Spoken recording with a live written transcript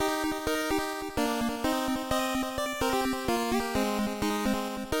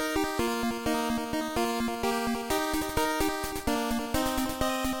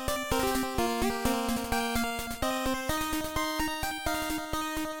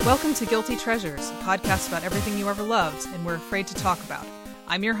Welcome to Guilty Treasures, a podcast about everything you ever loved and were afraid to talk about.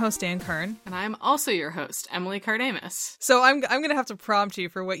 I'm your host, Ann Kern. And I'm also your host, Emily Cardamus. So I'm going to have to prompt you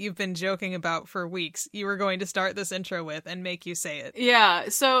for what you've been joking about for weeks. You were going to start this intro with and make you say it. Yeah,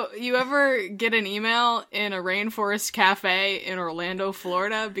 so you ever get an email in a rainforest cafe in Orlando,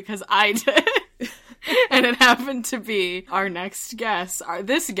 Florida? Because I did. And it happened to be our next guest,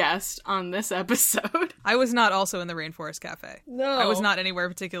 this guest on this episode. I was not also in the Rainforest Cafe. No. I was not anywhere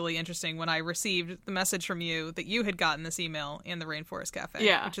particularly interesting when I received the message from you that you had gotten this email in the Rainforest Cafe.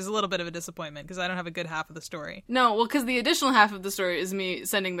 Yeah. Which is a little bit of a disappointment because I don't have a good half of the story. No, well, because the additional half of the story is me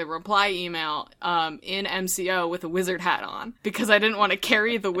sending the reply email in MCO with a wizard hat on. Because I didn't want to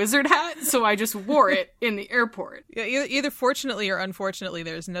carry the wizard hat, so I just wore it in the airport. Yeah, either fortunately or unfortunately,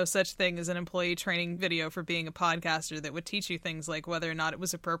 there's no such thing as an employee training video for being a podcaster that would teach you things like whether or not it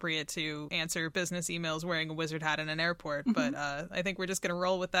was appropriate to answer business emails wearing a wizard hat in an airport. But I think we're just going to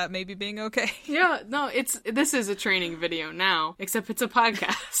roll with that maybe being okay. Yeah, no, this is a training video now, except it's a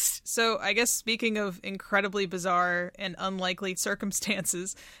podcast. So I guess speaking of incredibly bizarre and unlikely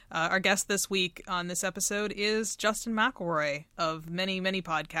circumstances, our guest this week on this episode is Justin McElroy of many, many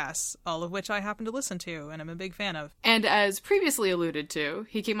podcasts, all of which I happen to listen to and I'm a big fan of. And as previously alluded to,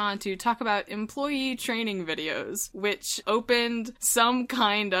 he came on to talk about employee training videos, which opened some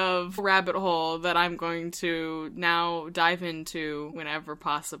kind of rabbit hole that I'm going to now dive into whenever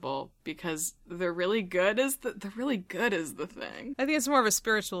possible, because they're really good is the thing. I think it's more of a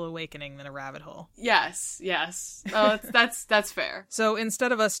spiritual awakening than a rabbit hole. Yes. Oh, that's fair. So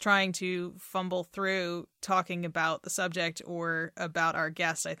instead of us trying to fumble through talking about the subject or about our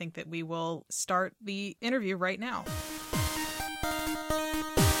guest, I think that we will start the interview right now.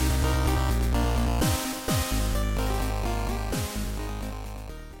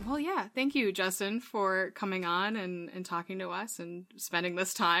 Well, yeah. Thank you, Justin, for coming on and talking to us and spending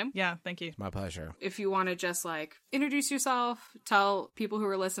this time. Yeah, thank you. My pleasure. If you want to just, introduce yourself, tell people who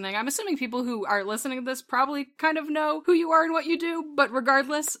are listening. I'm assuming people who are listening to this probably kind of know who you are and what you do, but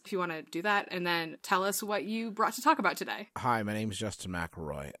regardless, if you want to do that, and then tell us what you brought to talk about today. Hi, my name is Justin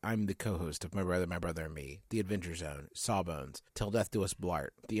McElroy. I'm the co-host of My Brother and Me, The Adventure Zone, Sawbones, Till Death Do Us Blart,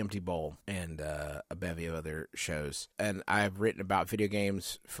 The Empty Bowl, and a bevy of other shows. And I've written about video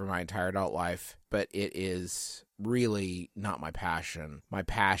games for my entire adult life, but it is really not my passion. My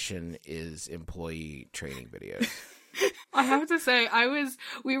passion is employee training videos. I have to say,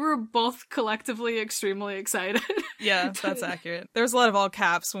 we were both collectively extremely excited. Yeah, that's accurate. There was a lot of all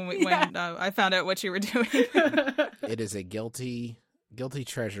caps when I found out what you were doing. It is a guilty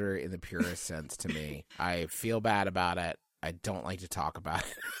treasure in the purest sense to me. I feel bad about it. I don't like to talk about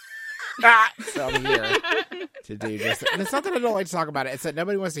it. So I'm here to do just, and it's not that I don't like to talk about it, it's that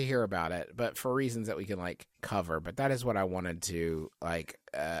nobody wants to hear about it, but for reasons that we can cover. But that is what I wanted to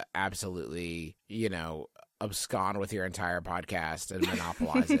absolutely, abscond with your entire podcast and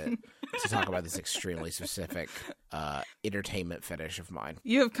monopolize it to talk about this extremely specific entertainment fetish of mine.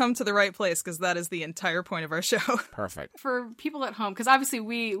 You have come to the right place because that is the entire point of our show. Perfect. For people at home, because obviously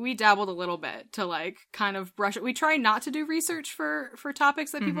we dabbled a little bit to kind of brush it. We try not to do research for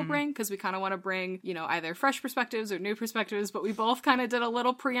topics that people bring, because we kind of want to bring, either fresh perspectives or new perspectives, but we both kind of did a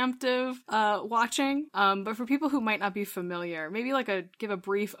little preemptive watching. But for people who might not be familiar, maybe give a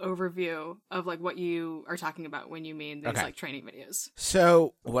brief overview of what you are talking about when you mean these training videos.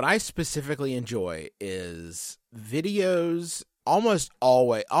 So what I specifically enjoy is videos. Almost all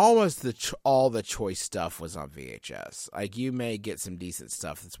the choice stuff was on VHS. You may get some decent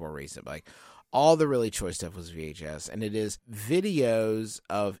stuff that's more recent, but all the really choice stuff was VHS, and it is videos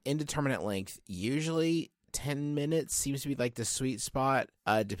of indeterminate length, usually 10 minutes seems to be the sweet spot,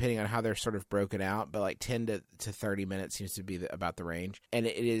 depending on how they're sort of broken out, but 10 to 30 minutes seems to be about the range. And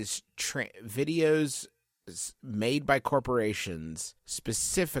it is videos made by corporations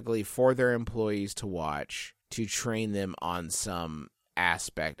specifically for their employees to watch to train them on some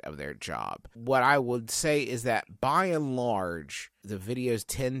aspect of their job. What I would say is that by and large, the videos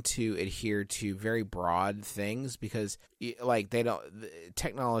tend to adhere to very broad things because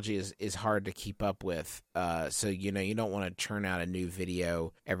technology is hard to keep up with. So, you don't want to churn out a new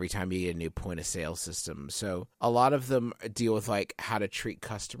video every time you get a new point of sale system. So a lot of them deal with how to treat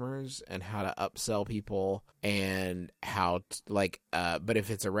customers and how to upsell people and how but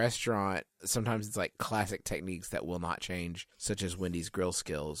if it's a restaurant, sometimes it's classic techniques that will not change, such as Wendy's grill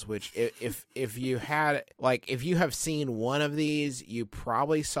skills, which if you have seen one of these, you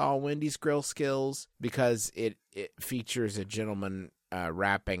probably saw Wendy's grill skills because it features a gentleman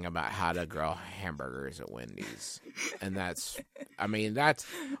rapping about how to grill hamburgers at Wendy's. And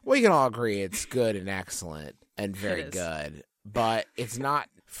we can all agree it's good and excellent and very good. But it's not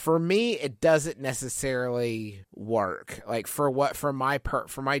for me, it doesn't necessarily work. Like for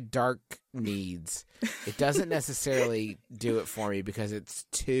my dark needs, it doesn't necessarily do it for me because it's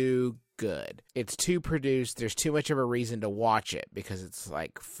too good. It's too produced. There's too much of a reason to watch it because it's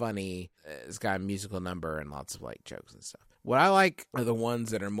like funny. It's got a musical number and lots of like jokes and stuff. What I like are the ones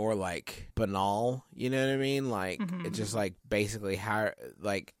that are more like banal, you know what I mean? Like it's just like basically how,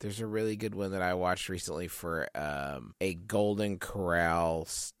 like there's a really good one that I watched recently for a Golden Corral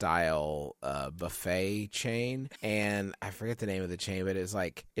style buffet chain, and I forget the name of the chain, but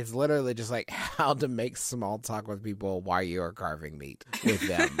it's literally just like how to make small talk with people while you are carving meat with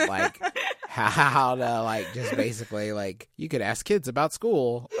them. Like how to like just basically like you could ask kids about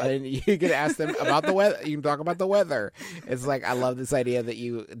school and you could ask them about the weather. You can talk about the weather. It's like I love this idea that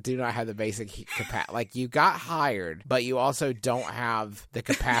you do not have the basic capacity. Like you got hired, but you also don't have the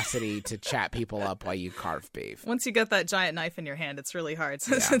capacity to chat people up while you carve beef. Once you get that giant knife in your hand, it's really hard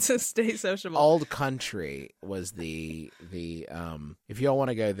to stay sociable. Old Country was the if y'all want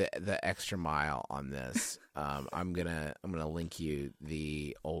to go the extra mile on this. I'm gonna link you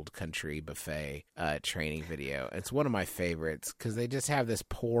the Old Country buffet training video. It's one of my favorites because they just have this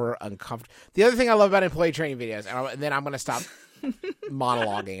poor, uncomfortable. The other thing I love about employee training videos, and then I'm gonna stop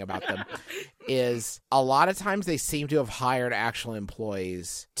monologuing about them, is a lot of times they seem to have hired actual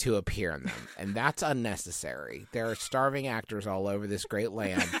employees to appear in them, and that's unnecessary. There are starving actors all over this great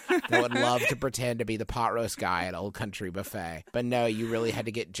land that would love to pretend to be the pot roast guy at Old Country Buffet, but no, you really had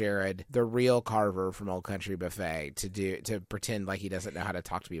to get Jared, the real carver from Old Country Buffet, to pretend like he doesn't know how to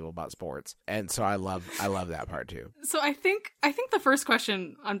talk to people about sports, and so I love that part too. So I think the first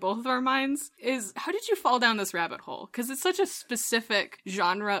question on both of our minds is, how did you fall down this rabbit hole? Because it's such a specific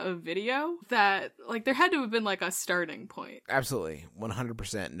genre of video that like there had to have been like a starting point. Absolutely,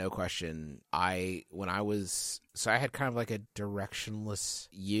 100%, no question. I had kind of like a directionless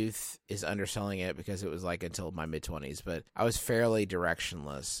youth is underselling it because it was like until my mid-20s, but I was fairly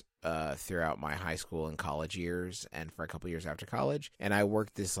directionless throughout my high school and college years and for a couple years after college. And I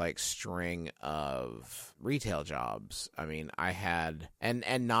worked this like string of retail jobs. I mean, I had and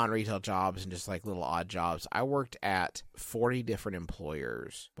non-retail jobs and just like little odd jobs. I worked at 40 different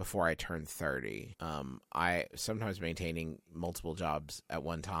employers before I turned 30. I sometimes maintaining multiple jobs at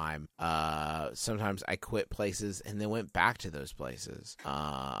one time. Sometimes I quit places and then went back to those places.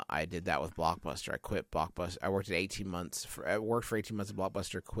 I did that with Blockbuster. I quit Blockbuster. I worked at 18 months. I worked for 18 months at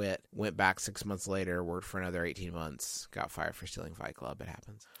Blockbuster, quit, went back 6 months later, worked for another 18 months, got fired for stealing Fight Club. It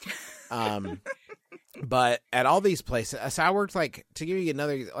happens. But at all these places, so I worked like, to give you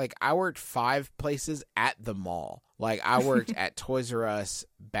another, like I worked 5 places at the mall. Like I worked at Toys R Us,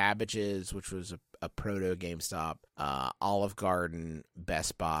 Babbage's, which was a proto GameStop, Olive Garden,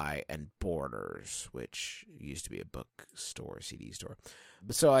 Best Buy, and Borders, which used to be a bookstore, CD store.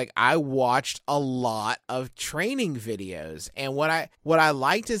 So like I watched a lot of training videos, and what I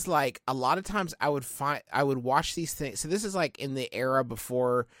liked is like a lot of times I would watch these things. So this is like in the era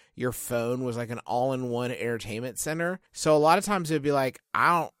before your phone was like an all-in-one entertainment center. So a lot of times it would be like,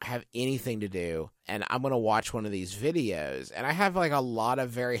 I don't have anything to do and I'm going to watch one of these videos. And I have like a lot of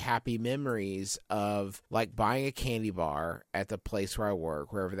very happy memories of like buying a candy bar at the place where I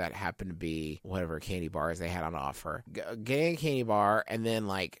work, wherever that happened to be, whatever candy bars they had on offer, getting a candy bar and then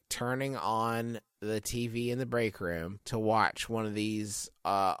like turning on the TV in the break room to watch one of these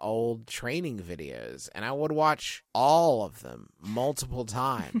old training videos, and I would watch all of them multiple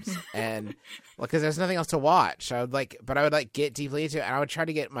times, and because there's nothing else to watch, I would get deeply into it, and I would try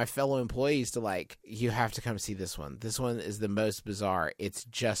to get my fellow employees to like, you have to come see this one. This one is the most bizarre. It's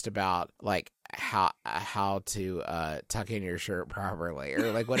just about like how to tuck in your shirt properly,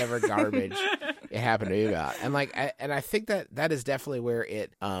 or like whatever garbage it happened to be about. And like I think that is definitely where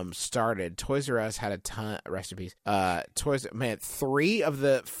it started. Toys R Us had a ton, rest in peace. 3 of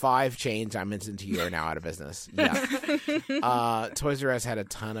the 5 chains I mentioned to you are now out of business. Yeah. Toys R Us had a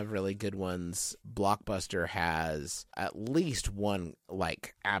ton of really good ones. Blockbuster has at least one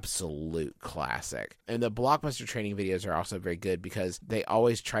like absolute classic. And the Blockbuster training videos are also very good because they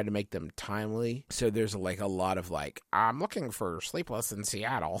always try to make them timely. So there's like a lot of like, I'm looking for Sleepless in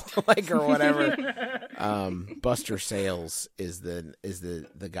Seattle, like, or whatever. Buster Sales is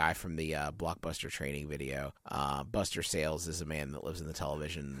the guy from the Blockbuster training video. Buster Sales is a man that lives in the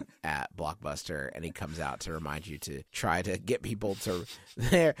television at Blockbuster, and he comes out to remind you to try to get people to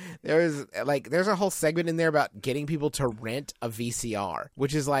there's a whole segment in there about getting people to rent a VCR,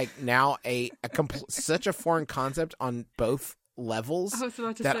 which is like now such a foreign concept on both levels. I was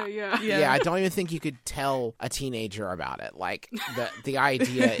about to say, yeah. I don't even think you could tell a teenager about it. Like the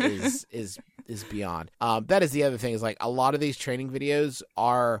idea is is beyond. That is the other thing, is like a lot of these training videos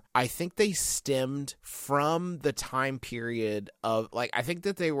are, I think they stemmed from the time period of, like, I think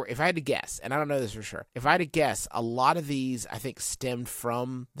that they were, if I had to guess, and I don't know this for sure, if I had to guess, a lot of these I think stemmed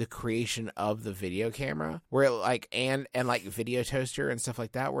from the creation of the video camera, where like, and like video toaster and stuff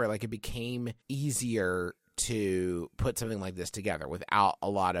like that, where like it became easier to put something like this together without a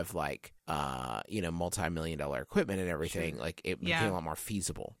lot of like multi-million-dollar equipment and everything. Sure. Like it became a lot more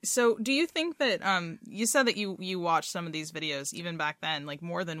feasible. So do you think that you said that you watched some of these videos even back then, like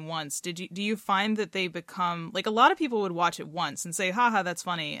more than once? Do you find that they become, like, a lot of people would watch it once and say, haha, that's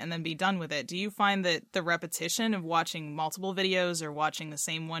funny, and then be done with it? Do you find that the repetition of watching multiple videos or watching the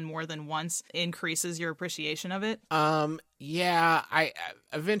same one more than once increases your appreciation of it? Yeah, I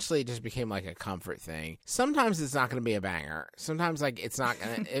eventually it just became like a comfort thing. Sometimes it's not going to be a banger. Sometimes like it's not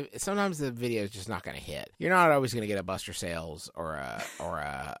going to. Sometimes the video is just not going to hit. You're not always going to get a Buster Sales or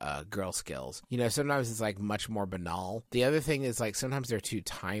a Girl Skills. Sometimes it's like much more banal. The other thing is like sometimes they're too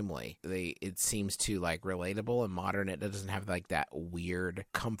timely. It seems too like relatable and modern. It doesn't have like that weird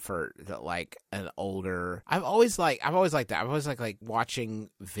comfort that like an older. I've always liked that. I've always like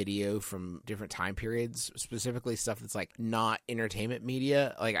watching video from different time periods, specifically stuff that's like not entertainment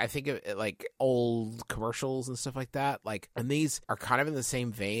media. Like I think of it, like old commercials and stuff like that. Like, and these are kind of in the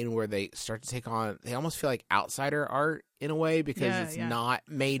same vein where they start to take on, they almost feel like outsider art in a way, because it's not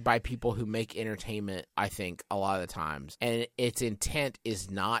made by people who make entertainment, I think, a lot of the times. And its intent is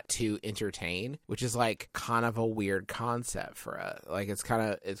not to entertain, which is like kind of a weird concept for us. Like it's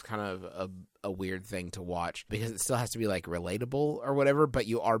kind of a weird thing to watch, because it still has to be like relatable or whatever, but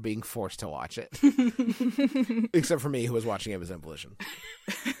you are being forced to watch it. Except for me, who was watching it of his own volition.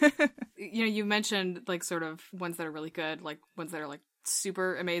 You mentioned like sort of ones that are really good, like ones that are like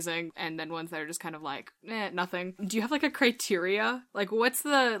super amazing, and then ones that are just kind of like nothing. Do you have like a criteria? Like what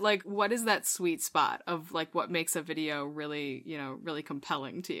is that sweet spot of like what makes a video really, really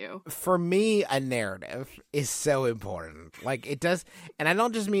compelling to you? For me, a narrative is so important. Like it does, and I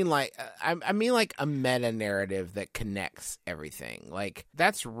don't just mean like I mean like a meta narrative that connects everything. Like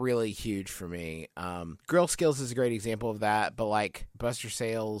that's really huge for me. Girl Skills is a great example of that, but like Buster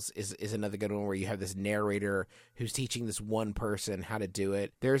Sales is another good one, where you have this narrator who's teaching this one person how to do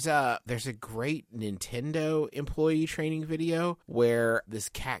it. There's a great Nintendo employee training video where this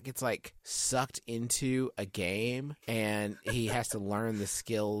cat gets like sucked into a game and he has to learn the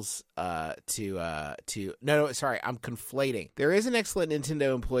skills sorry, I'm conflating. There is an excellent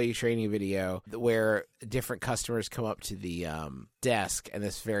Nintendo employee training video where different customers come up to the desk, and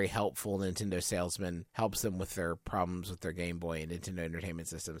this very helpful Nintendo salesman helps them with their problems with their Game Boy and Nintendo Entertainment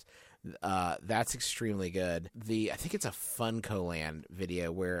Systems. That's extremely good. I think it's a Funko Land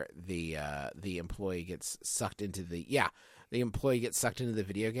video where the employee gets sucked into the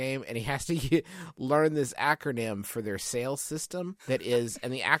video game, and he has to learn this acronym for their sales system and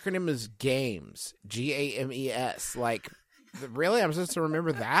the acronym is GAMES, GAMES. Like, really? I'm supposed to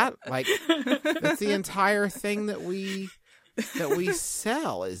remember that? Like, that's the entire thing that we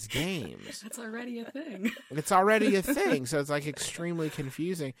sell is games. That's already a thing. It's already a thing, so it's like extremely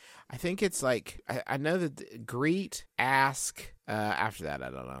confusing. I think it's like I know that greet, ask. After that, I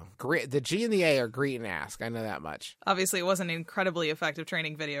don't know. The G and the A are greet and ask. I know that much. Obviously, it wasn't an incredibly effective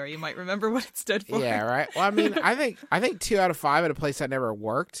training video, or you might remember what it stood for. Yeah, right. Well, I mean, I think 2 out of 5 at a place that never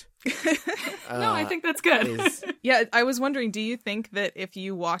worked. No, I think that's good. Yeah, I was wondering, do you think that if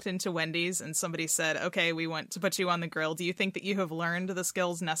you walked into Wendy's and somebody said, okay, we want to put you on the grill, do you think that you have learned the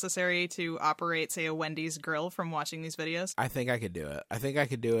skills necessary to operate, say, a Wendy's grill from watching these videos? I think I could do it. I think I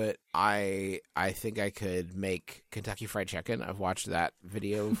think I could make Kentucky Fried Chicken. I've watched that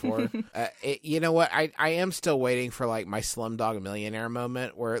video before. You know what? I am still waiting for like my Slumdog Millionaire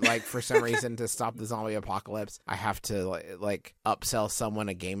moment where like for some reason to stop the zombie apocalypse, I have to like upsell someone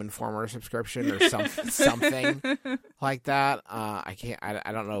a Game Informer subscription or something like that. I can't.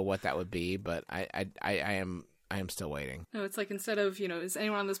 I don't know what that would be, but I am still waiting. No, it's like instead of, is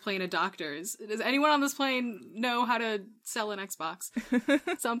anyone on this plane a doctor? Does anyone on this plane know how to sell an Xbox?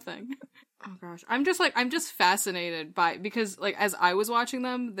 Something. Oh gosh. I'm just fascinated because like as I was watching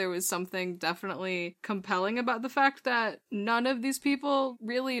them, there was something definitely compelling about the fact that none of these people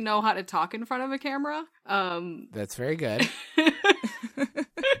really know how to talk in front of a camera. That's very good.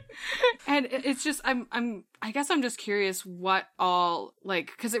 And it's just, I guess I'm just curious what all, like,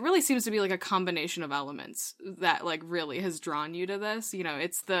 because it really seems to be like a combination of elements that like really has drawn you to this. You know,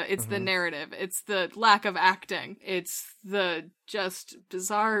 it's the narrative, it's the lack of acting, it's the just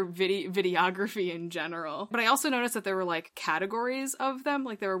bizarre videography in general. But I also noticed that there were like categories of them.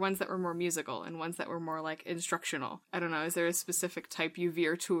 Like there were ones that were more musical and ones that were more like instructional. I don't know. Is there a specific type you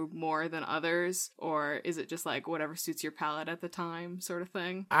veer to more than others? Or is it just like whatever suits your palate at the time sort of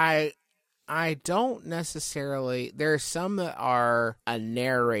thing? I don't necessarily. There are some that are a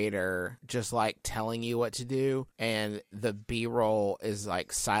narrator just like telling you what to do, and the B-roll is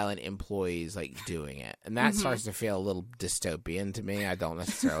like silent employees like doing it. And that starts to feel a little dystopian to me. I don't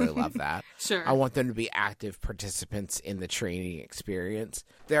necessarily love that. Sure. I want them to be active participants in the training experience.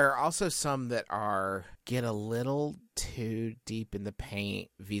 There are also some that get a little too deep in the paint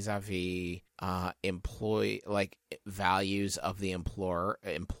vis-a-vis employee like values of the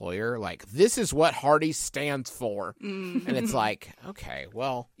employer. Like, this is what Hardee's stands for. And it's like, okay,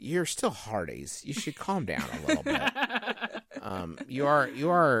 well, you're still Hardee's. You should calm down a little bit. You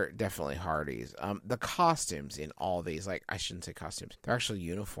are definitely Hardee's. The costumes in all these, like, I shouldn't say costumes, they're actually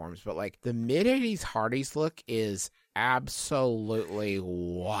uniforms, but like the mid-80s Hardee's look is absolutely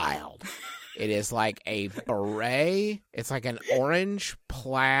wild. It is like a beret. It's like an orange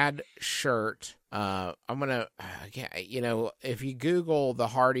plaid shirt. If you Google the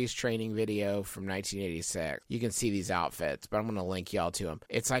Hardee's training video from 1986, you can see these outfits, but I'm going to link y'all to them.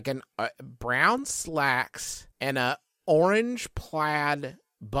 It's like an brown slacks and a orange plaid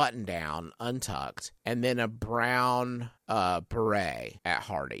button down untucked, and then a brown beret at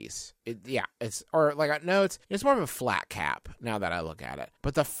Hardee's. It's more of a flat cap now that I look at it.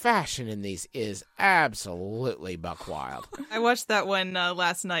 But the fashion in these is absolutely buck wild. I watched that one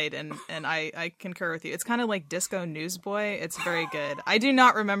last night, and I concur with you. It's kind of like Disco Newsboy. It's very good. I do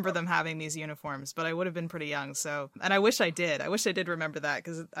not remember them having these uniforms, but I would have been pretty young. So, and I wish I did. I wish I did remember that,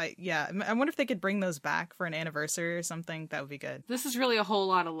 because I wonder if they could bring those back for an anniversary or something. That would be good. This is really a whole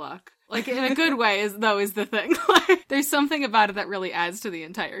lot of luck. Like, in a good way, is the thing. Like, there's something about it that really adds to the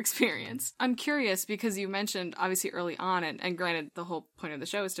entire experience. I'm curious, because you mentioned, obviously, early on, and granted, the whole point of the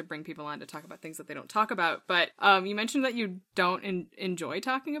show is to bring people on to talk about things that they don't talk about, but you mentioned that you don't enjoy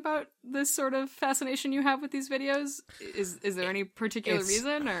talking about this sort of fascination you have with these videos. Is there any particular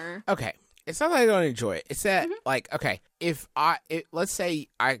reason, or? Okay. It's not that I don't enjoy it. It's that, let's say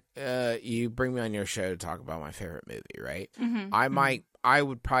you bring me on your show to talk about my favorite movie, right? I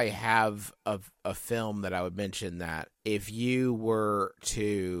would probably have a film that I would mention that if you were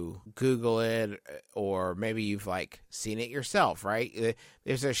to Google it, or maybe you've like seen it yourself, right?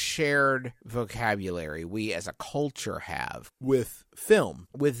 There's a shared vocabulary we as a culture have with film.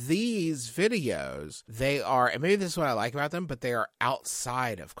 With these videos, they are, and maybe this is what I like about them, but they are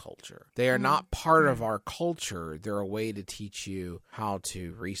outside of culture. They are not part of our culture. They're a way to teach you how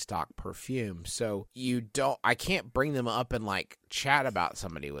to restock perfume. So I can't bring them up and like chat about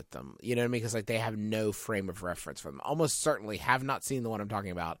somebody with them. You know what I mean? Because like they have no frame of reference for them. Almost certainly have not seen the one I'm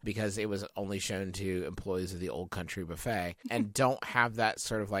talking about, because it was only shown to employees of the Old Country Buffet, and don't have that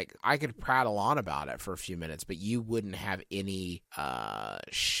sort of like, I could prattle on about it for a few minutes, but you wouldn't have any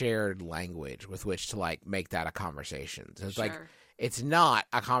shared language with which to like make that a conversation. So it's like, it's not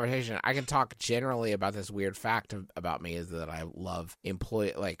a conversation. I can talk generally about this weird fact about me, is that I love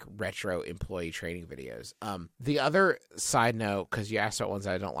retro employee training videos. The other side note, because you asked about ones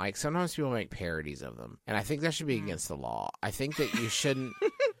that I don't like, sometimes people make parodies of them, and I think that should be against the law. I think that you shouldn't.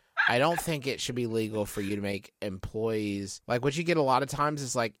 I don't think it should be legal for you to make employees, like what you get a lot of times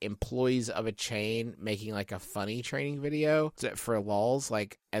is like employees of a chain making like a funny training video for lulz,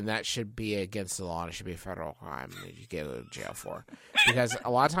 like, and that should be against the law, and it should be a federal crime that you go to jail for. Because a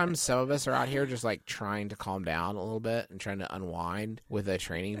lot of times some of us are out here just like trying to calm down a little bit and trying to unwind with a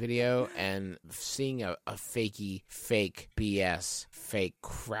training video, and seeing a fake BS, fake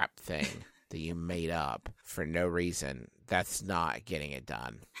crap thing that you made up for no reason, that's not getting it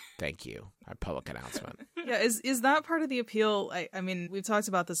done. Thank you. A public announcement. Yeah, is that part of the appeal? I mean, we've talked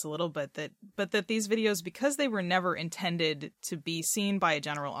about this a little bit, that these videos, because they were never intended to be seen by a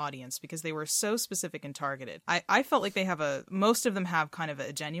general audience, because they were so specific and targeted, I felt like most of them have kind of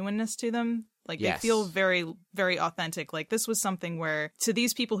a genuineness to them. Like, they feel very, very authentic. Like, this was something where, to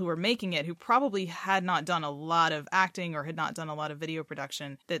these people who were making it, who probably had not done a lot of acting or had not done a lot of video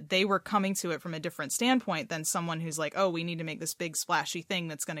production, that they were coming to it from a different standpoint than someone who's like, oh, we need to make this big splashy thing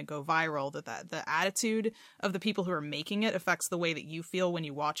that's going to go viral. That the attitude of the people who are making it affects the way that you feel when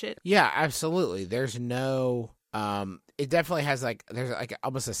you watch it. Yeah, absolutely. There's no it definitely has like, there's like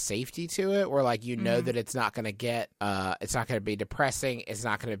almost a safety to it where like, you know that it's not going to get, it's not going to be depressing. It's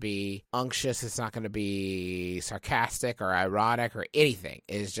not going to be unctuous. It's not going to be sarcastic or ironic or anything.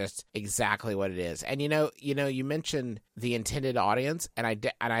 It is just exactly what it is. And you mentioned the intended audience, and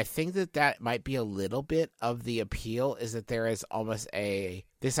I think that might be a little bit of the appeal, is that there is almost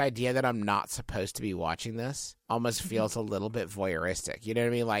this idea that I'm not supposed to be watching this almost feels a little bit voyeuristic. You know what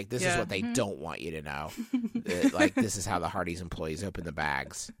I mean? Like, this is what they don't want you to know. Like, this is how the Hardee's employees open the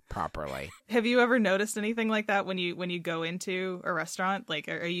bags properly. Have you ever noticed anything like that when you go into a restaurant? Like,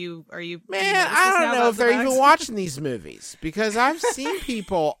 are you? Man, I don't know if they're even watching these movies, because I've seen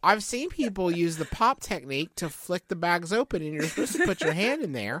people use the pop technique to flick the bags open, and you're supposed to put your hand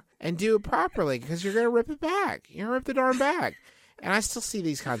in there and do it properly because you're going to rip it back. You're going to rip the darn bag. And I still see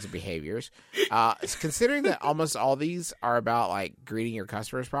these kinds of behaviors. Considering that almost all these are about like greeting your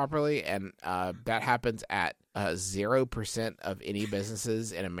customers properly, and that happens at 0% of any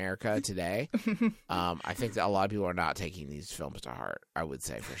businesses in America today. I think that a lot of people are not taking these films to heart, I would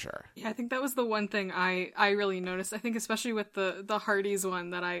say, for sure. Yeah, I think that was the one thing I really noticed. I think especially with the Hardee's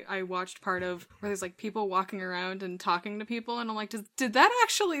one that I watched part of, where there's like people walking around and talking to people, and I'm like, did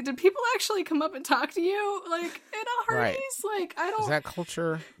people actually come up and talk to you like in a Hardee's? Right. Like, I don't. Is that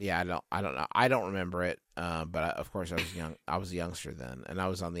culture? Yeah, I don't know. I don't remember it. But of course I was young. I was a youngster then, and I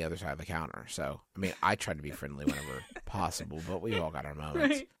was on the other side of the counter. So I mean, I tried to be friendly whenever possible, but we all got our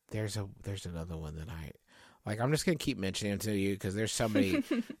moments. Right. There's another one that I'm just gonna keep mentioning it to you because there's somebody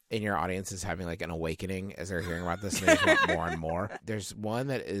in your audience is having like an awakening as they're hearing about this, and they want more and more. There's one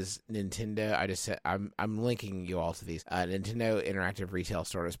that is Nintendo. I just said I'm linking you all to these Nintendo interactive retail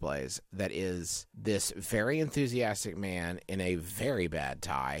store displays. That is this very enthusiastic man in a very bad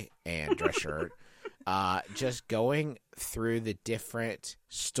tie and dress shirt. Just going through the different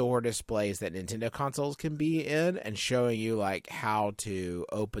store displays that Nintendo consoles can be in and showing you like how to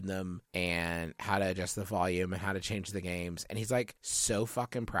open them and how to adjust the volume and how to change the games. And he's like so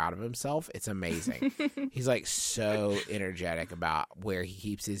fucking proud of himself. It's amazing. He's like so energetic about where he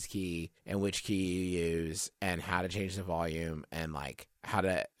keeps his key and which key you use and how to change the volume and like how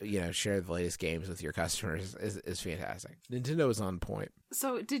to, share the latest games with your customers is fantastic. Nintendo is on point.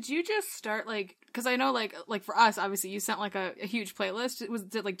 So did you just start like, because I know like for us, obviously you sent like a huge playlist.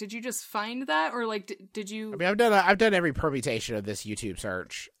 Did you just find that, or like did you? I mean, I've done every permutation of this YouTube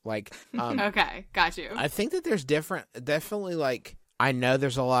search. Like, okay, got you. I think that there's definitely like, I know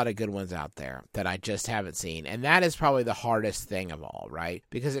there's a lot of good ones out there that I just haven't seen, and that is probably the hardest thing of all, right?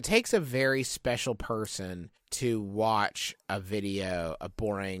 Because it takes a very special person to watch a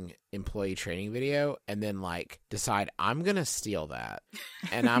boring employee training video, and then like decide I'm going to steal that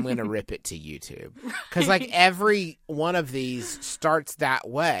and I'm going to rip it to YouTube. Because like every one of these starts that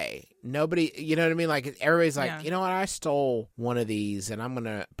way. Nobody, you know what I mean? Like everybody's like, you know what? I stole one of these and I'm going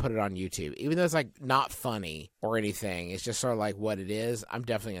to put it on YouTube. Even though it's like not funny or anything. It's just sort of like what it is. I'm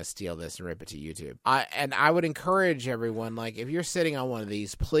definitely going to steal this and rip it to YouTube. I would encourage everyone, like if you're sitting on one of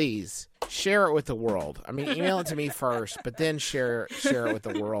these, please share it with the world. I mean, email it to me first, but then share it with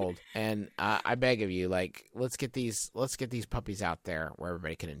the world. And I beg of you, like, let's get these puppies out there where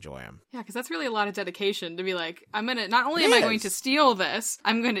everybody can enjoy them. Yeah, because that's really a lot of dedication to be like, not only am I going to steal this,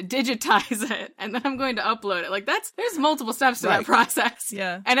 I'm going to digitize it, and then I'm going to upload it. Like there's multiple steps to that process.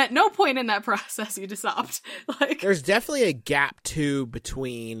 Yeah. And at no point in that process you just stopped. Like, there's definitely a gap too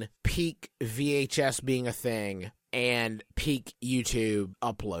between peak VHS being a thing and peak YouTube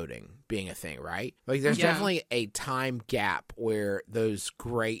uploading being a thing, right? Like there's definitely a time gap where those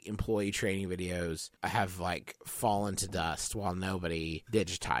great employee training videos have like fallen to dust while nobody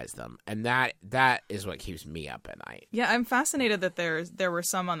digitized them. And that is what keeps me up at night. Yeah, I'm fascinated that there were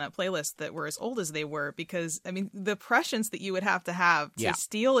some on that playlist that were as old as they were, because I mean the prescience that you would have to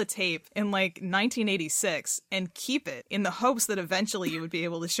steal a tape in like 1986 and keep it in the hopes that eventually you would be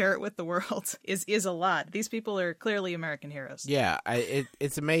able to share it with the world is a lot. These people are clearly American heroes. Yeah,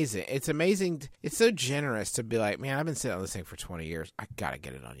 it's amazing. It's amazing. It's so generous to be like, man, I've been sitting on this thing for 20 years. I gotta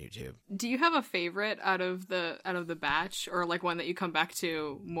get it on YouTube. Do you have a favorite out of the batch, or like one that you come back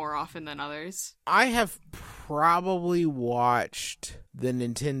to more often than others? I have probably watched the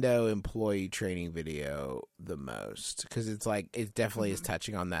Nintendo employee training video the most, because it's like it definitely is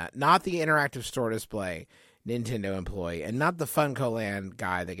touching on that. Not the interactive store display Nintendo employee, and not the FuncoLand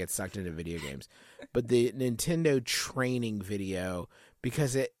guy that gets sucked into video games, but the Nintendo training video,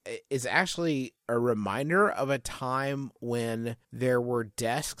 because it is actually a reminder of a time when there were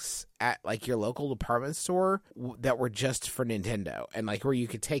desks at like your local department store that were just for Nintendo, and like where you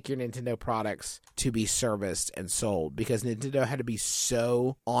could take your Nintendo products to be serviced and sold, because Nintendo had to be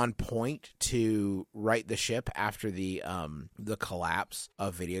so on point to right the ship after the collapse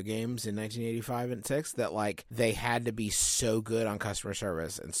of video games in 1985 and 6, that like they had to be so good on customer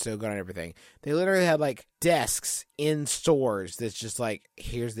service and so good on everything. They literally had like desks in stores that's just like,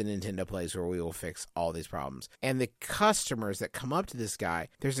 here's the Nintendo place where we will fix all these problems. And the customers that come up to this guy,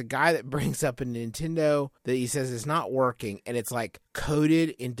 there's a guy that brings up a Nintendo that he says is not working, and it's like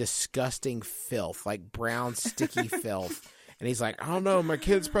coated in disgusting filth, like brown sticky filth. And he's like, I don't know, my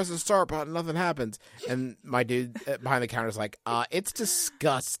kids press the start button, nothing happens. And my dude behind the counter is like, it's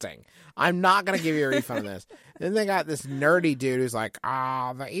disgusting. I'm not going to give you a refund on this. Then they got this nerdy dude who's like, the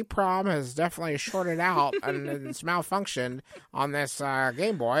EEPROM has definitely shorted out and it's malfunctioned on this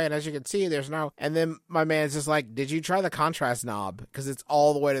Game Boy. And as you can see, there's no... And then my man's just like, did you try the contrast knob? Because it's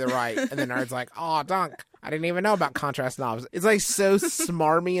all the way to the right. And the nerd's like, dunk. I didn't even know about contrast knobs. It's like so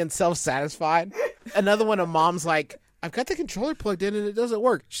smarmy and self-satisfied. Another one, a mom's like, I've got the controller plugged in and it doesn't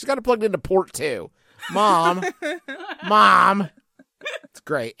work. She's got it plugged into port 2. Mom. It's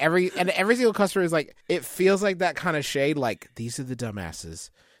great. Every single customer is like, it feels like that kind of shade, like, these are the dumbasses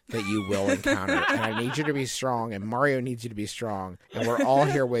that you will encounter, and I need you to be strong, and Mario needs you to be strong, and we're all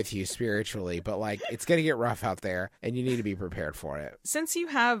here with you spiritually, but like, it's gonna get rough out there, and you need to be prepared for it. Since you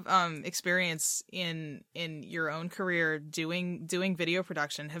have experience in your own career doing video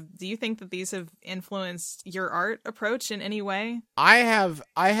production, do you think that these have influenced your art approach in any way? I have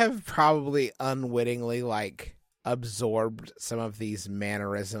probably unwittingly like absorbed some of these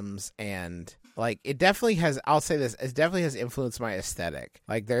mannerisms, and like it definitely has, I'll say this, it definitely has influenced my aesthetic.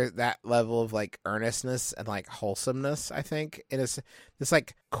 Like there's that level of like earnestness and like wholesomeness, I think. It is this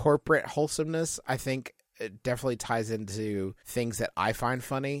like corporate wholesomeness, I think it definitely ties into things that I find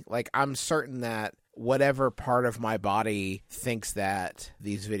funny. Like I'm certain that whatever part of my body thinks that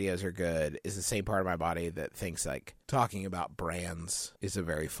these videos are good is the same part of my body that thinks like talking about brands is a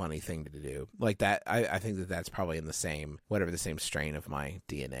very funny thing to do. Like that, I think that that's probably in the same, whatever the same strain of my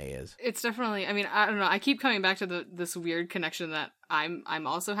DNA is. It's definitely, I mean, I don't know, I keep coming back to this weird connection that I'm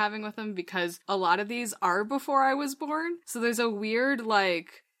also having with them, because a lot of these are before I was born. So there's a weird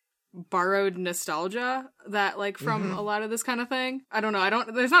like borrowed nostalgia that like from a lot of this kind of thing. I don't know,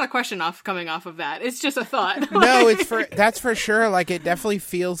 there's not a question coming off of that, it's just a thought. No, that's for sure. Like it definitely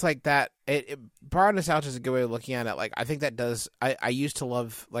feels like that. Borrowed nostalgia is a good way of looking at it. Like I think that does, I used to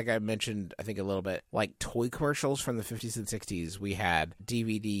love, like I mentioned I think a little bit, like toy commercials from the 50s and 60s. We had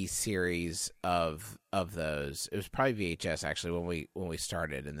DVD series of those. It was probably VHS actually when we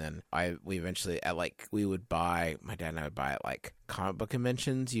started, and then we eventually my dad and I would buy at like comic book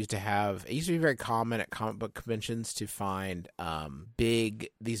conventions. It used to be very common at comic book conventions to find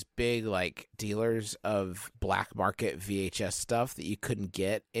these big like dealers of black market VHS stuff that you couldn't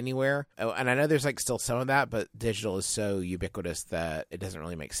get anywhere. Oh, and I know there's like still some of that, but digital is so ubiquitous that it doesn't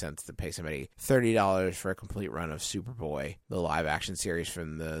really make sense to pay somebody $30 for a complete run of Superboy, the live action series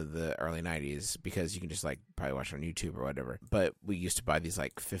from the early 90s, because you can just like probably watch it on YouTube or whatever. But we used to buy these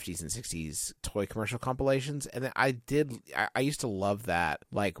like 50s and 60s toy commercial compilations, and then I used to love that,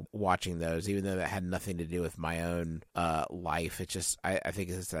 like watching those, even though that had nothing to do with my own life. It's just I think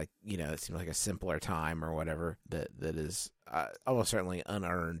it's like, you know, it seemed like a simpler time or whatever that is almost certainly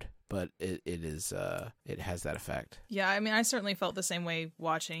unearned. But it has that effect. Yeah, I mean, I certainly felt the same way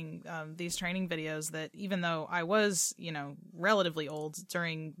watching these training videos, that even though I was, you know, relatively old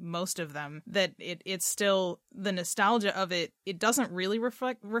during most of them, that it's still, the nostalgia of it doesn't really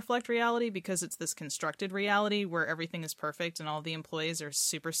reflect reality, because it's this constructed reality where everything is perfect and all the employees are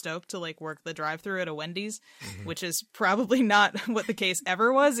super stoked to like work the drive-thru at a Wendy's, which is probably not what the case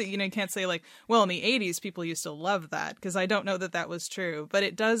ever was. You know, you can't say like, well, in the 80s people used to love that, because I don't know that was true, but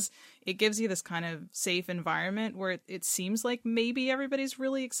it gives you this kind of safe environment where it seems like maybe everybody's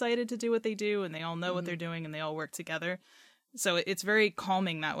really excited to do what they do, and they all know what they're doing, and they all work together. So it's very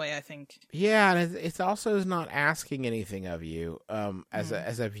calming that way, I think. Yeah, and it's also not asking anything of you. As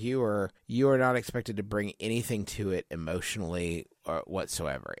a viewer, you are not expected to bring anything to it emotionally or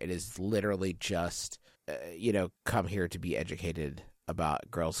whatsoever. It is literally just, come here to be educated about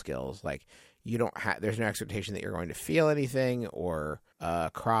girl skills. Like, you don't there's no expectation that you're going to feel anything or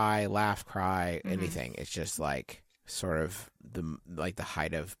cry, laugh, anything. It's just like sort of the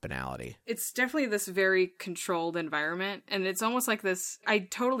height of banality. It's definitely this very controlled environment, and it's almost like this. I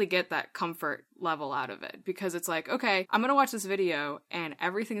totally get that comfort level out of it, because it's like, okay, I'm gonna watch this video and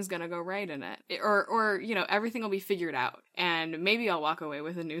everything is gonna go right in it, or you know, everything will be figured out, and maybe I'll walk away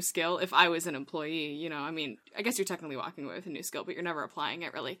with a new skill if I was an employee. You know, I mean, I guess you're technically walking away with a new skill, but you're never applying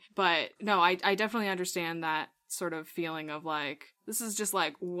it really. But no, I definitely understand that sort of feeling of like, this is just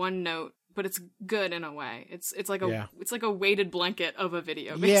like one note, but it's good in a way. It's like a weighted blanket of a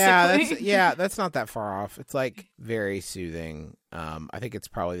video, basically. That's not that far off. It's like very soothing. I think it's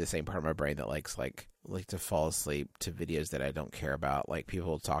probably the same part of my brain that likes to fall asleep to videos that I don't care about, like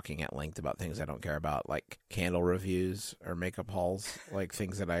people talking at length about things I don't care about, like candle reviews or makeup hauls, like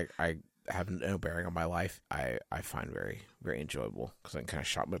things that I have no bearing on my life. I find very, very enjoyable, because I can kind of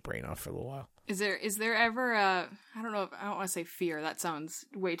shut my brain off for a little while. Is there ever I don't know, I don't want to say fear, that sounds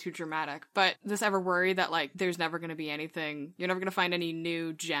way too dramatic, but this ever worry that like there's never going to be anything, you're never going to find any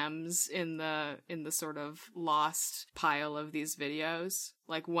new gems in the sort of lost pile of these videos?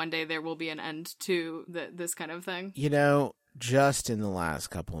 Like one day there will be an end to this kind of thing? You know, just in the last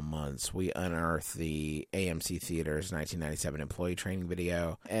couple of months, we unearthed the AMC Theaters 1997 employee training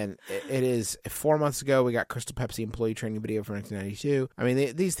video. And it is 4 months ago, we got Crystal Pepsi employee training video from 1992. I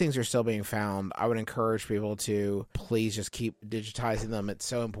mean, these things are still being found. I would encourage people to please just keep digitizing them. It's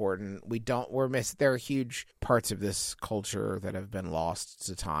so important. There are huge parts of this culture that have been lost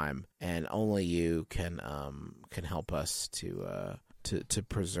to time, and only you can help us to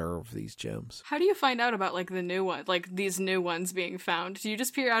preserve these gems. How do you find out about like the new one, like these new ones being found? Do you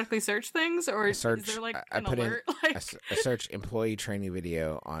just periodically search things, or is there like an alert? I search employee training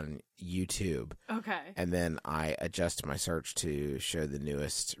video on YouTube. Okay. And then I adjust my search to show the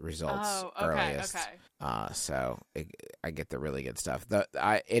newest results. Oh, okay, earliest. okay. So I get the really good stuff.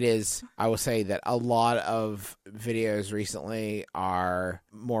 I will say that a lot of videos recently are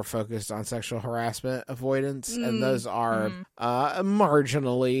more focused on sexual harassment avoidance, and those are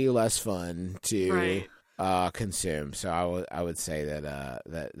marginally less fun to consume. So I would say that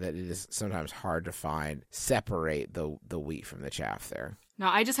it is sometimes hard to separate the wheat from the chaff there. No,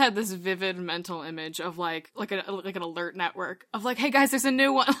 I just had this vivid mental image of like an alert network of like, hey guys, there's a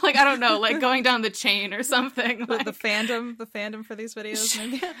new one. Like, I don't know, like going down the chain or something. Like, the fandom for these videos,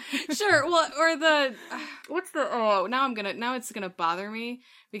 maybe. Sure. Well, or now it's gonna bother me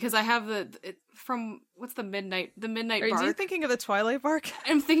because I have what's the midnight bark? Are you thinking of the Twilight Bark?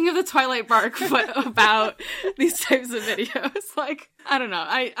 I'm thinking of the Twilight Bark, but about these types of videos. Like, I don't know.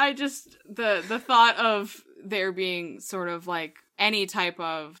 I just the thought of there being sort of like any type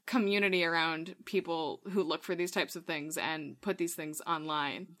of community around people who look for these types of things and put these things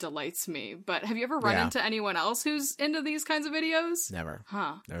online delights me. But have you ever run into anyone else who's into these kinds of videos? Never.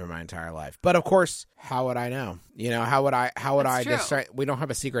 Huh. Never my entire life. But of course, how would I know? You know, how would I just start? We don't have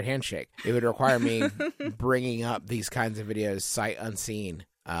a secret handshake. It would require me bringing up these kinds of videos sight unseen.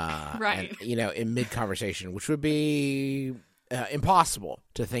 Right. And, you know, in mid conversation, which would be impossible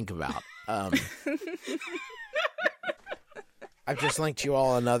to think about. I've just linked you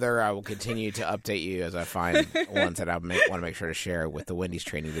all another. I will continue to update you as I find ones that I want to make sure to share with the Wendy's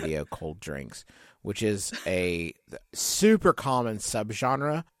training video, Cold Drinks, which is a super common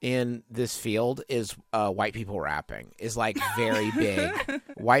subgenre in this field. Is white people rapping is like very big.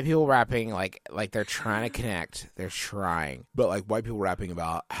 White people rapping like they're trying to connect. They're trying, but like white people rapping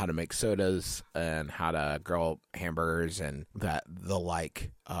about how to make sodas and how to grill hamburgers and the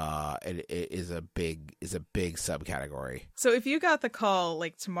like. It is a big subcategory. So if you got the call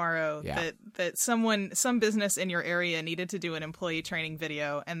like tomorrow that some business in your area needed to do an employee training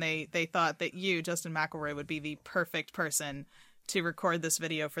video, and they thought that you, Justin McElroy, would be the perfect person to record this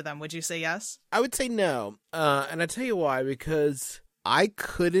video for them, would you say yes? I would say no. And I tell you why, because I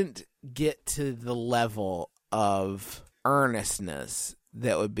couldn't get to the level of earnestness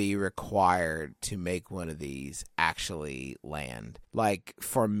that would be required to make one of these actually land. Like,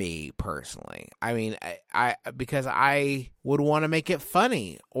 for me personally. I mean, I because I would want to make it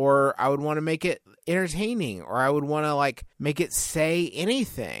funny, or I would want to make it entertaining, or I would want to like make it say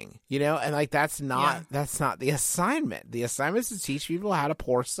anything, you know? And like that's not the assignment. The assignment is to teach people how to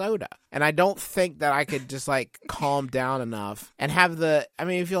pour soda. And I don't think that I could just like calm down enough and have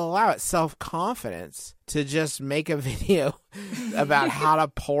if you'll allow it, self-confidence to just make a video about how to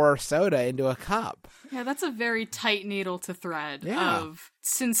pour soda into a cup. Yeah, that's a very tight needle to thread of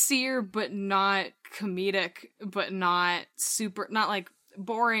sincere but not comedic, but not like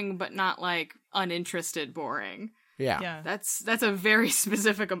boring, but not like uninterested boring. Yeah. That's a very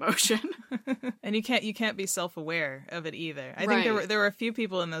specific emotion. And you can't be self-aware of it either. I think there were a few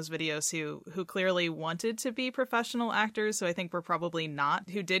people in those videos who clearly wanted to be professional actors, so I think we're probably not,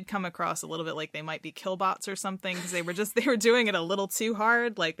 who did come across a little bit like they might be killbots or something, because they were doing it a little too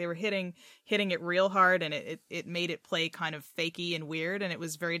hard. Like they were hitting it real hard, and it made it play kind of fakey and weird, and it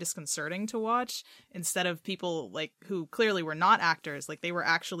was very disconcerting to watch, instead of people like who clearly were not actors, like they were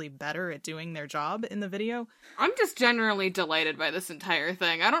actually better at doing their job in the video. I'm just generally delighted by this entire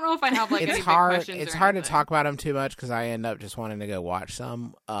thing. I don't know if I have like any It's big hard. questions. It's or hard to anything. talk about them too much because I end up just wanting to go watch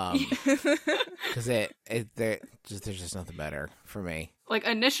some. Because there's just nothing better for me. Like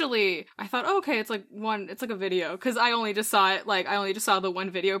initially I thought, oh, okay, it's like a video, because I only just saw the one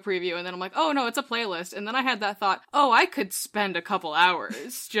video preview, and then I'm like, oh no, it's a playlist. And then I had that thought, oh, I could spend a couple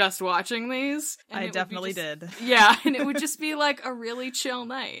hours just watching these. And I definitely did. Yeah, and it would just be like a really chill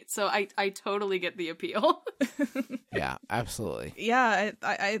night. So I totally get the appeal. Yeah, absolutely. Yeah,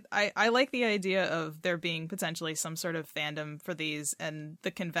 I like the idea of there being potentially some sort of fandom for these, and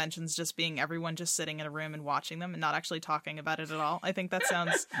the conventions just being everyone just sitting in a room and watching them and not actually talking about it at all. I think that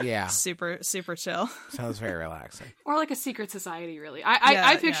sounds super, super chill. Sounds very relaxing. Or like a secret society, really.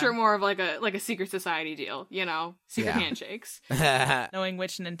 I picture more of like a secret society deal, secret handshakes. Knowing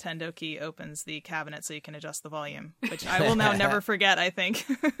which Nintendo key opens the cabinet so you can adjust the volume, which I will now never forget, I think.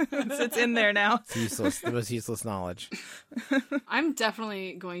 It's in there now. It's useless. The most useless knowledge. I'm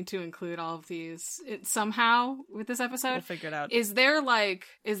definitely going to include all of these somehow with this episode. We'll figure it out. Is there like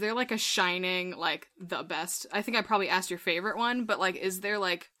a shining, like the best? I think I probably asked your favorite one, but like, is there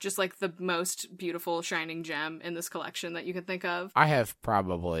like just like the most beautiful shining gem in this collection that you can think of? I have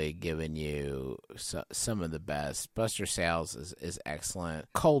probably given you some of the best. Buster Sales is excellent.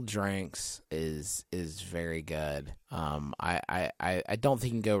 Cold Drinks is very good. I don't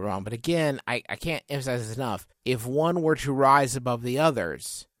think you can go wrong. But again, I can't emphasize this enough. If one were to rise above the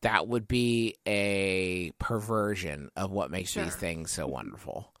others, that would be a perversion of what makes these things so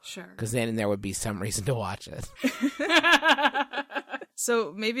wonderful. Sure. Because then there would be some reason to watch it.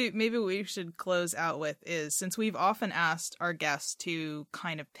 So maybe we should close out with is, since we've often asked our guests to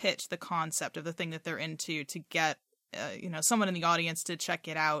kind of pitch the concept of the thing that they're into to get someone in the audience to check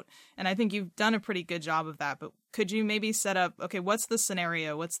it out, and I think you've done a pretty good job of that, but could you maybe set up, okay, what's the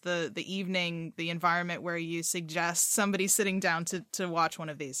scenario, what's the evening, the environment where you suggest somebody sitting down to watch one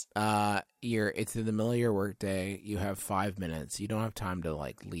of these? It's in the middle of your workday. You have 5 minutes. You don't have time to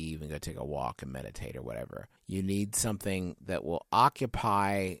like leave and go take a walk and meditate or whatever. You need something that will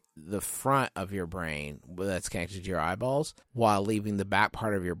occupy the front of your brain that's connected to your eyeballs while leaving the back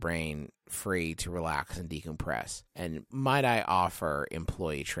part of your brain free to relax and decompress. And might I offer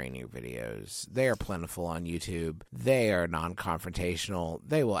employee training videos? They are plentiful on YouTube. They are non-confrontational.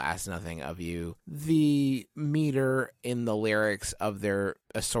 They will ask nothing of you. The meter in the lyrics of their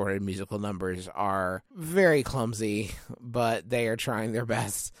assorted musical numbers are very clumsy, but they are trying their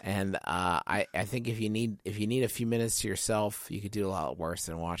best. And I think if you need a few minutes to yourself, you could do a lot worse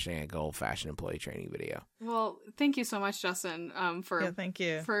than watching a good old-fashioned employee training video. Well, thank you so much, Justin, thank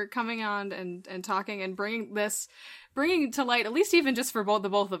you for coming on and talking and bringing to light, at least even just for the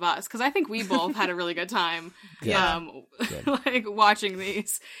both of us, because I think we both had a really good time like watching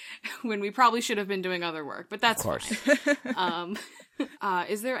these when we probably should have been doing other work, but that's fine.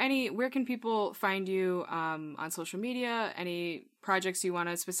 Where can people find you on social media? Any projects you want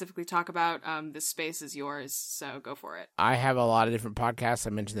to specifically talk about? This space is yours, so go for it. I have a lot of different podcasts. I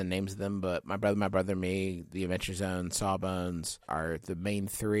mentioned the names of them, but My Brother, Me, The Adventure Zone, Sawbones are the main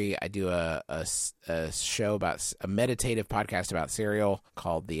three. I do a show about a meditative podcast about cereal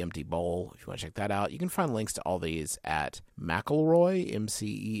called The Empty Bowl. If you want to check that out, you can find links to all these at McElroy,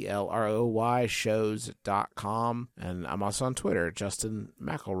 McElroy shows.com. And I'm also on Twitter, Justin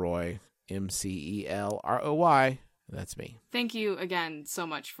McElroy, McElroy. That's me. Thank you again so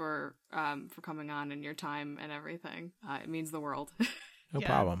much for coming on and your time and everything. It means the world. No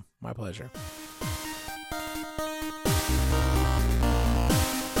problem. My pleasure.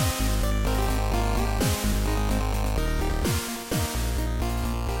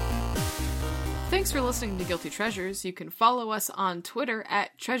 Thanks for listening to Guilty Treasures. You can follow us on Twitter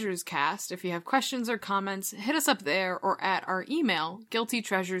at TreasuresCast. If you have questions or comments, hit us up there or at our email,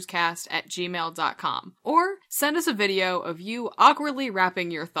 guiltytreasurescast@gmail.com. Or send us a video of you awkwardly wrapping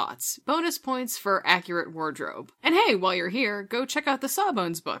your thoughts. Bonus points for accurate wardrobe. And hey, while you're here, go check out the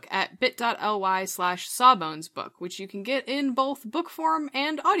Sawbones book at bit.ly/sawbonesbook, which you can get in both book form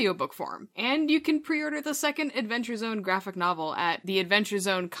and audiobook form. And you can pre-order the second Adventure Zone graphic novel at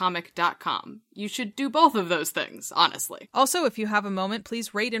theadventurezonecomic.com. you should do both of those things, honestly. Also, if you have a moment,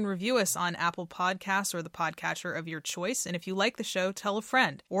 please rate and review us on Apple Podcasts or the podcatcher of your choice. And if you like the show, tell a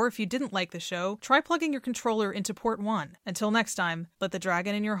friend. Or if you didn't like the show, try plugging your controller into port 1. Until next time, let the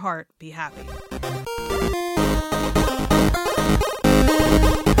dragon in your heart be happy.